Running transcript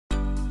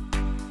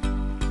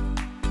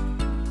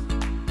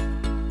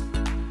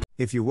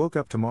If you woke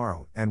up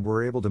tomorrow and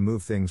were able to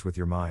move things with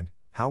your mind,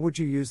 how would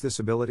you use this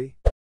ability?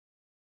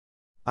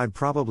 I'd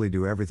probably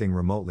do everything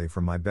remotely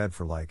from my bed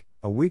for like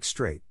a week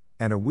straight,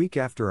 and a week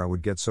after I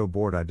would get so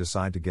bored I'd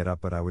decide to get up,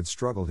 but I would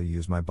struggle to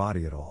use my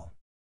body at all.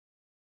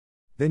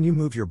 Then you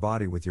move your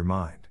body with your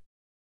mind.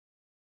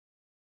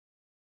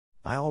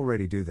 I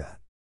already do that.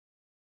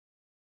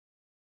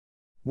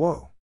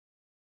 Whoa.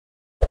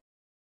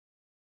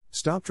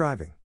 Stop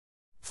driving.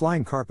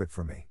 Flying carpet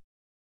for me.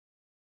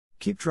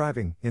 Keep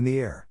driving, in the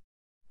air.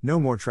 No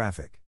more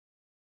traffic.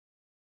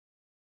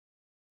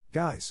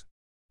 Guys.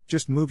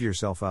 Just move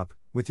yourself up,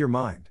 with your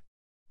mind.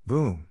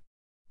 Boom.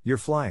 You're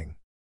flying.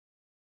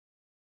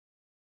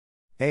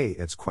 Hey,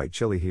 it's quite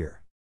chilly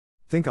here.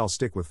 Think I'll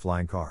stick with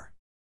flying car.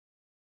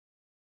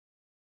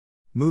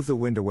 Move the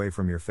wind away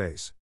from your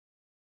face.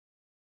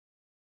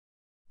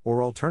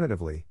 Or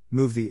alternatively,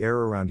 move the air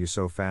around you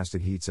so fast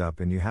it heats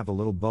up and you have a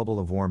little bubble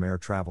of warm air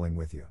traveling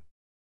with you.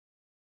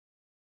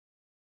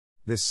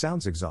 This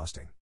sounds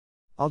exhausting.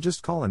 I'll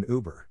just call an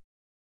Uber.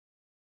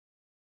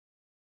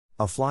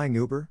 A flying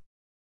Uber?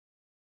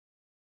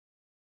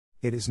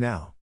 It is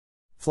now.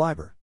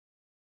 Flyber.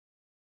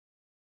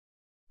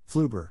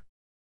 Fluber.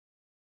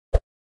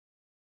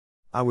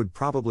 I would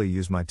probably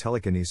use my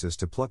telekinesis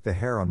to pluck the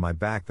hair on my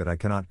back that I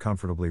cannot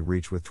comfortably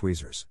reach with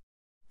tweezers.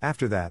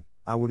 After that,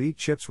 I would eat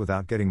chips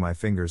without getting my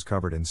fingers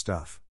covered in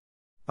stuff.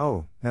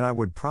 Oh, and I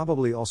would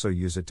probably also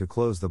use it to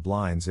close the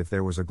blinds if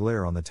there was a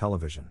glare on the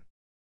television.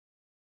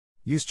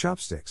 Use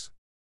chopsticks.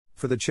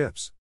 For the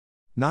chips.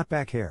 Not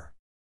back hair.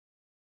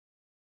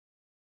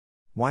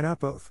 Why not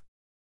both?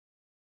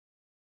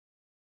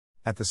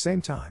 At the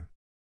same time.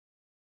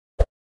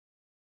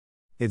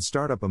 It'd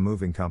start up a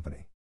moving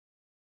company.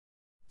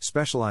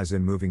 Specialize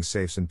in moving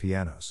safes and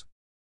pianos.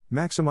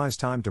 Maximize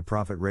time to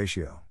profit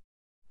ratio.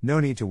 No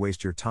need to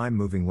waste your time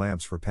moving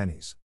lamps for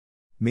pennies.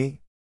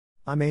 Me?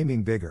 I'm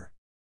aiming bigger.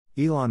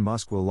 Elon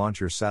Musk will launch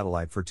your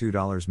satellite for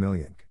 $2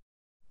 million.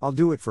 I'll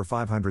do it for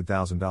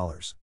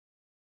 $500,000.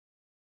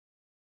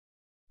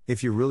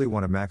 If you really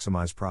want to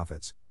maximize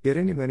profits, get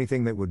into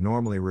anything that would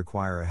normally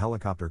require a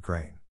helicopter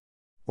crane.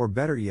 Or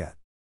better yet,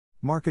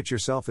 market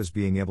yourself as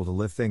being able to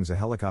lift things a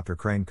helicopter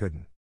crane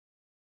couldn't.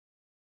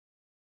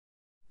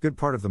 Good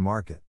part of the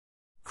market.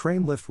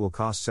 Crane lift will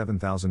cost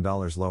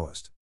 $7,000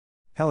 lowest.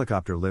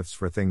 Helicopter lifts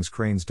for things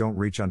cranes don't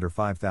reach under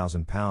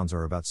 5,000 pounds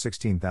are about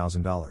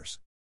 $16,000.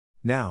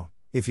 Now,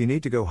 if you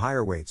need to go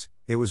higher weights,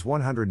 it was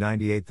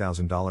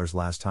 $198,000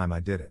 last time I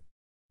did it.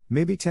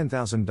 Maybe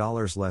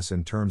 $10,000 less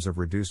in terms of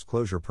reduced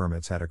closure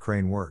permits had a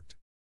crane worked.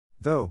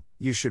 Though,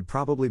 you should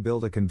probably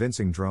build a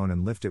convincing drone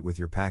and lift it with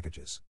your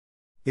packages.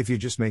 If you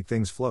just make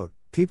things float,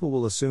 people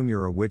will assume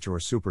you're a witch or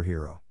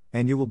superhero,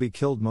 and you will be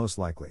killed most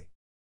likely.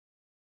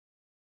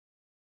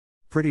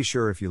 Pretty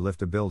sure if you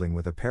lift a building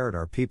with a parrot,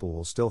 our people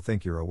will still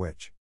think you're a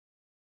witch.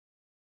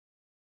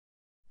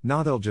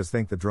 Nah, they'll just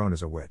think the drone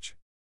is a witch.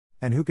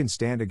 And who can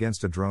stand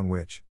against a drone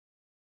witch?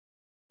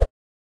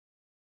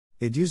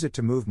 I'd use it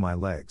to move my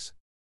legs.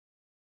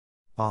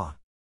 Ah.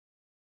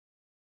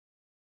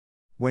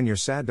 When you're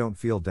sad, don't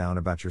feel down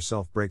about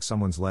yourself, break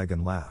someone's leg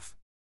and laugh.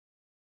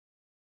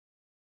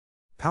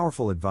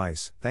 Powerful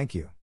advice, thank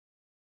you.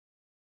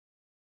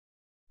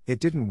 It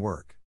didn't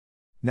work.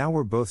 Now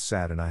we're both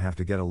sad and I have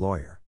to get a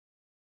lawyer.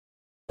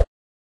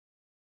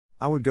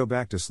 I would go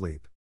back to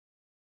sleep.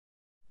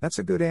 That's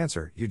a good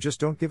answer, you just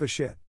don't give a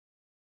shit.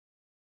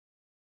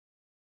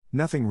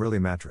 Nothing really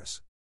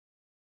mattress.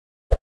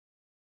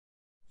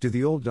 Do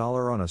the old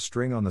dollar on a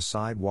string on the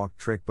sidewalk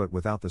trick but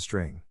without the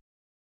string.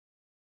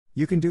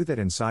 You can do that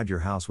inside your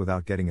house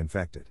without getting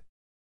infected.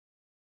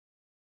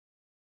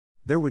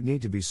 There would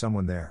need to be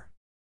someone there.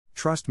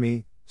 Trust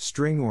me,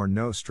 string or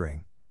no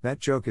string, that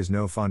joke is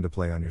no fun to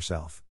play on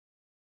yourself.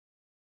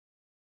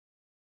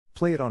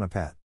 Play it on a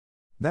pet.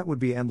 That would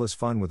be endless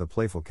fun with a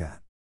playful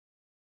cat.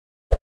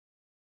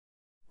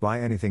 Buy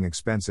anything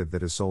expensive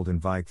that is sold in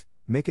Viked,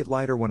 make it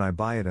lighter when I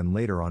buy it and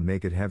later on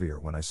make it heavier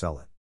when I sell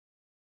it.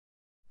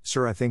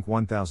 Sir, I think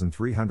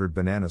 1,300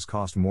 bananas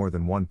cost more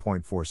than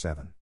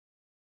 1.47.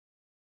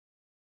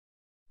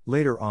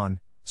 Later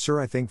on,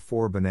 sir, I think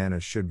 4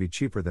 bananas should be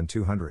cheaper than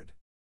 200.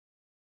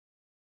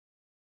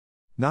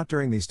 Not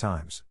during these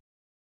times.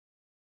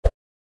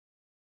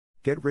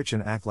 Get rich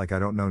and act like I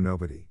don't know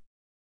nobody.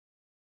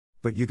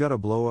 But you gotta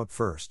blow up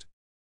first.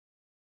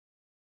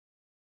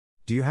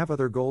 Do you have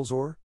other goals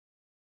or?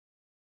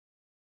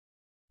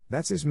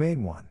 That's his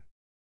main one.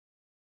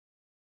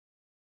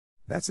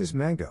 That's his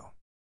mango.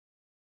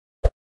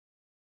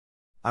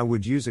 I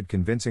would use it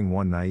convincing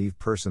one naive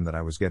person that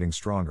I was getting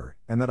stronger,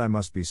 and that I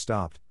must be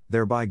stopped,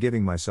 thereby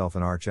giving myself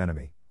an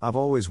arch-enemy. I've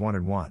always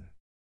wanted one.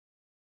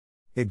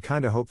 I'd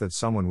kinda hope that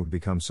someone would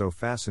become so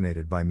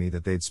fascinated by me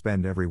that they'd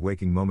spend every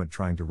waking moment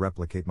trying to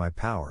replicate my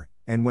power,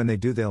 and when they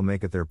do they'll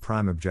make it their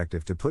prime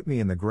objective to put me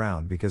in the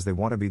ground because they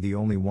want to be the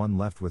only one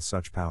left with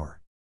such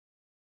power.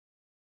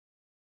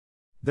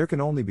 There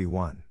can only be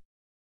one.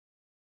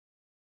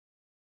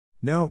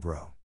 No,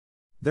 bro.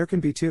 There can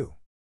be 2.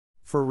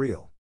 For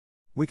real.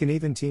 We can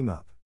even team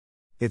up.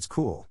 It's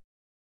cool.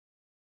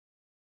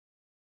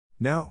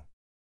 No.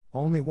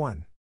 Only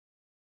one.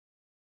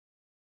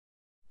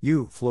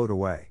 You float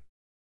away.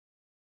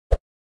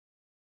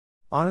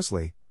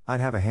 Honestly,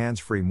 I'd have a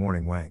hands-free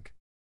morning wank.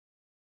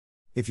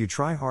 If you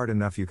try hard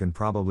enough, you can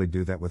probably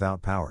do that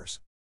without powers.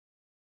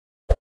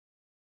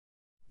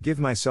 Give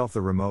myself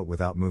the remote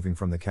without moving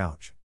from the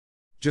couch.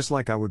 Just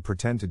like I would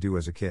pretend to do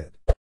as a kid.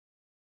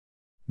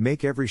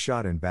 Make every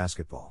shot in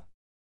basketball.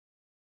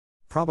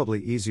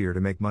 Probably easier to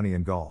make money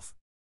in golf.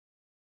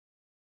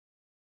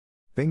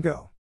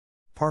 Bingo.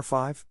 Par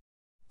 5?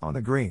 On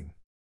the green.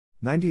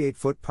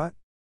 98-foot putt?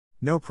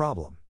 No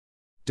problem.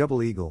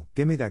 Double eagle,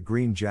 gimme that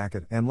green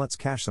jacket and let's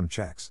cash some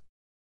checks.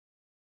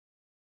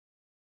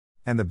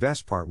 And the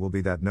best part will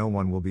be that no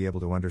one will be able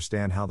to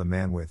understand how the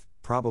man with,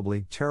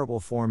 probably, terrible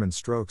form and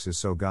strokes is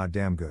so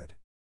goddamn good.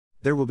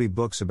 There will be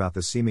books about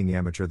the seeming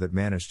amateur that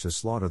managed to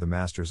slaughter the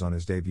Masters on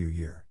his debut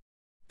year.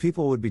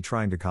 People would be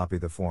trying to copy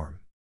the form.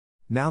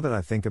 Now that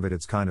I think of it,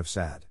 it's kind of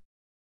sad.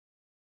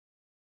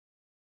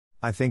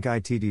 I think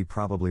it'd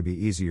probably be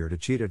easier to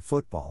cheat at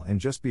football and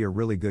just be a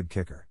really good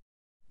kicker.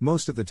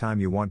 Most of the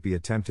time you won't be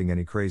attempting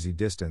any crazy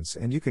distance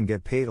and you can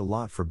get paid a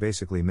lot for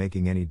basically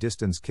making any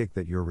distance kick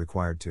that you're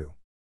required to.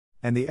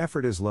 And the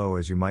effort is low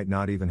as you might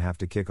not even have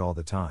to kick all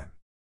the time.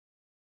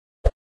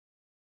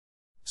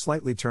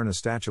 Slightly turn a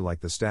statue like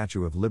the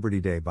Statue of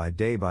Liberty day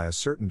by a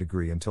certain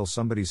degree until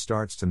somebody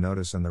starts to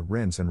notice, and the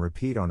rinse and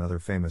repeat on other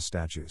famous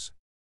statues.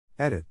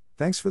 Edit,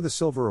 thanks for the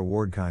silver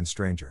award, kind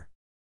stranger.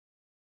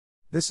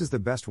 This is the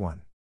best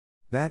one.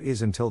 That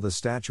is until the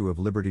Statue of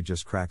Liberty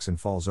just cracks and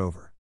falls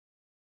over.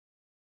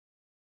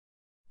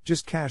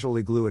 Just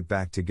casually glue it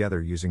back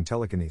together using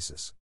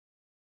telekinesis.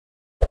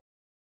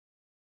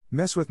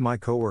 Mess with my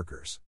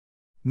coworkers.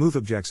 Move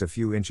objects a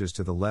few inches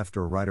to the left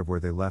or right of where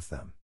they left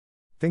them.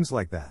 Things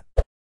like that.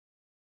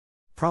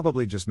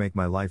 Probably just make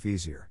my life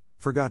easier.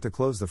 Forgot to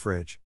close the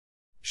fridge.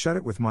 Shut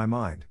it with my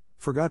mind.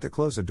 Forgot to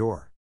close a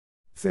door.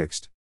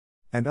 Fixed.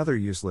 And other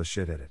useless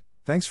shit at it.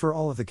 Thanks for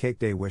all of the cake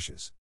day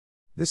wishes.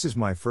 This is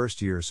my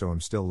first year, so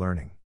I'm still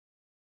learning.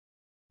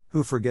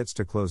 Who forgets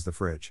to close the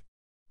fridge?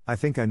 I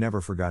think I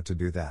never forgot to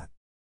do that.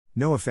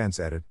 No offense,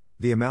 edit.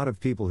 The amount of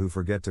people who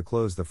forget to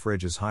close the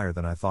fridge is higher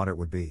than I thought it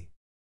would be.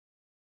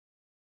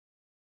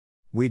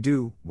 We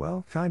do,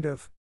 well, kind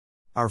of.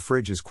 Our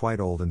fridge is quite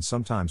old and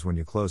sometimes when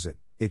you close it,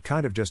 it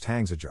kind of just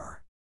hangs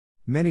ajar.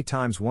 Many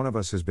times one of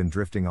us has been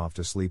drifting off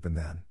to sleep and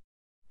then.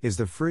 Is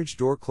the fridge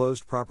door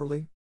closed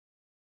properly?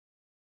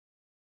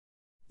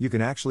 You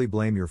can actually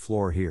blame your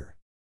floor here.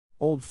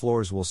 Old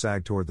floors will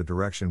sag toward the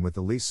direction with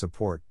the least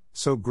support,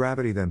 so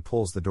gravity then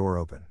pulls the door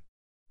open.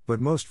 But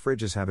most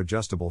fridges have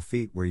adjustable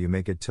feet where you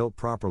make it tilt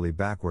properly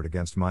backward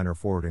against minor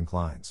forward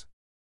inclines.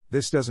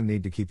 This doesn't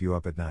need to keep you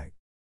up at night.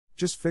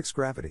 Just fix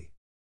gravity.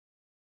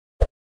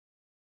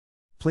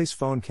 Place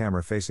phone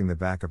camera facing the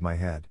back of my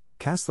head,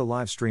 cast the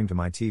live stream to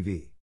my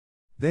TV.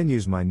 Then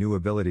use my new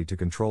ability to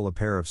control a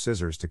pair of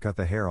scissors to cut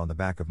the hair on the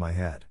back of my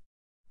head.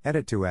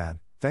 Edit to add,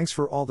 thanks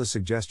for all the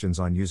suggestions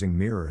on using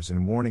mirrors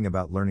and warning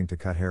about learning to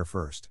cut hair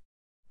first.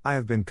 I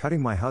have been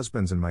cutting my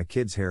husband's and my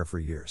kids' hair for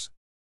years.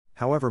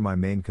 However, my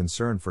main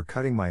concern for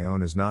cutting my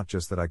own is not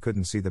just that I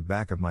couldn't see the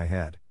back of my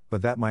head,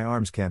 but that my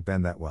arms can't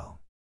bend that well.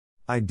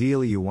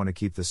 Ideally, you want to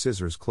keep the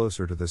scissors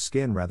closer to the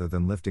skin rather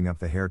than lifting up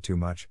the hair too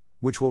much,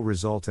 which will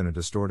result in a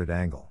distorted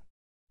angle.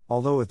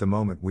 Although at the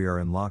moment we are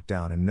in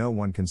lockdown and no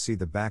one can see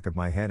the back of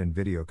my head in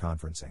video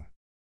conferencing.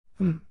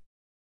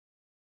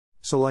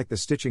 So like the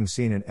stitching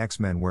scene in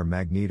X-Men where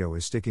Magneto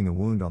is sticking a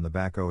wound on the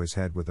back of his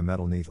head with a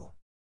metal needle.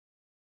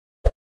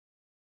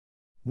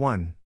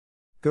 1.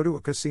 Go to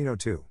a casino.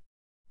 2.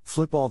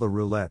 Flip all the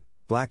roulette,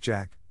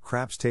 blackjack,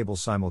 craps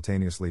tables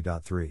simultaneously.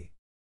 3.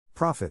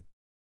 Profit.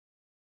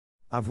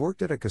 I've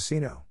worked at a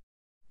casino.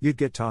 You'd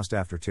get tossed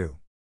after 2.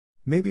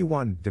 Maybe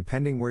 1,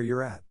 depending where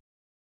you're at.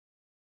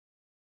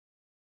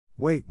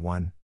 Wait,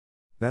 1.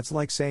 That's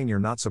like saying you're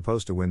not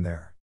supposed to win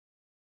there.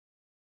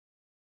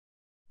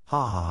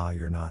 Ha ha ha,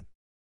 you're not.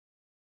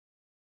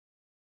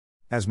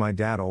 As my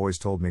dad always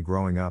told me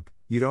growing up,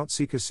 you don't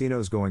see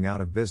casinos going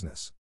out of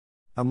business.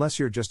 Unless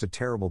you're just a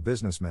terrible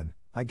businessman,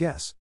 I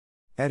guess.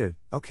 Edit,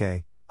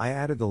 okay, I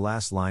added the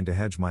last line to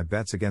hedge my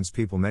bets against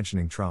people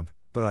mentioning Trump,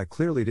 but I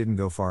clearly didn't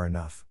go far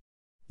enough.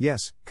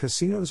 Yes,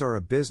 casinos are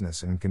a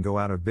business and can go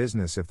out of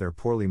business if they're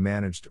poorly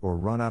managed or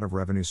run out of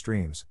revenue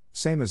streams,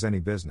 same as any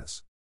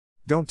business.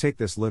 Don't take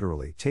this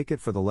literally, take it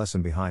for the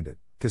lesson behind it.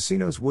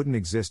 Casinos wouldn't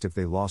exist if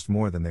they lost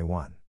more than they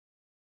won.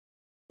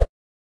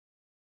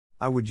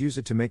 I would use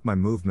it to make my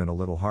movement a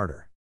little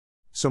harder.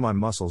 So my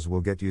muscles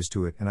will get used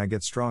to it and I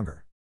get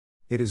stronger.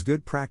 It is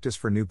good practice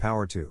for new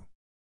power too.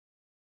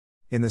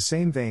 In the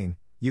same vein,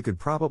 you could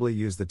probably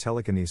use the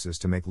telekinesis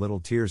to make little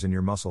tears in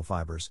your muscle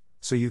fibers,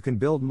 so you can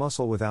build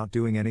muscle without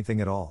doing anything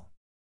at all.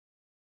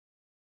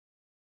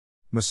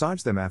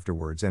 Massage them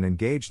afterwards and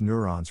engage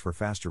neurons for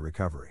faster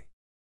recovery.